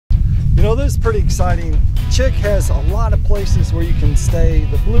You know, this is pretty exciting. Chick has a lot of places where you can stay.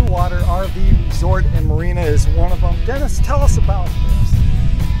 The Blue Water RV Resort and Marina is one of them. Dennis, tell us about this.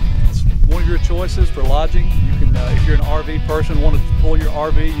 It's one of your choices for lodging. You can, if you're an RV person, want to pull your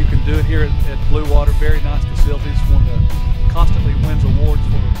RV, you can do it here at Blue Water. Very nice facilities. One of the constantly wins awards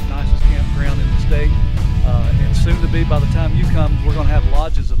for nicest campground in the state. And soon to be, by the time you come, we're going to have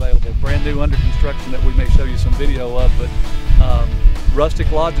lodges available, brand new under construction that we may show you some video of. But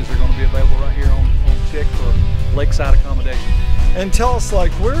rustic lodges are going to be available right here on Chick for lakeside accommodation. And tell us,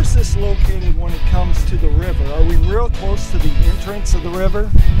 like, where's this located when it comes to the river? Are we real close to the entrance of the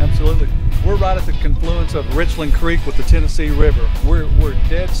river? Absolutely. We're right at the confluence of Richland Creek with the Tennessee River. We're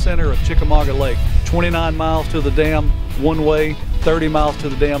dead center of Chickamauga Lake. 29 miles to the dam one way, 30 miles to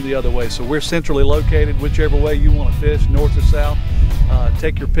the dam the other way. So we're centrally located, whichever way you want to fish, north or south.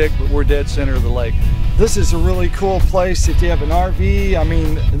 Take your pick, but we're dead center of the lake. This is a really cool place. If you have an RV, I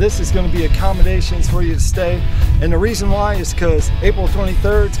mean, this is going to be accommodations for you to stay. And the reason why is because April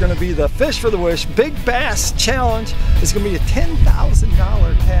 23rd is going to be the Fish for the Wish Big Bass Challenge. It's going to be a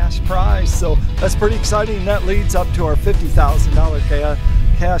 $10,000 cash prize. So that's pretty exciting. And that leads up to our $50,000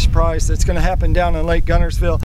 cash prize that's going to happen down in Lake Guntersville.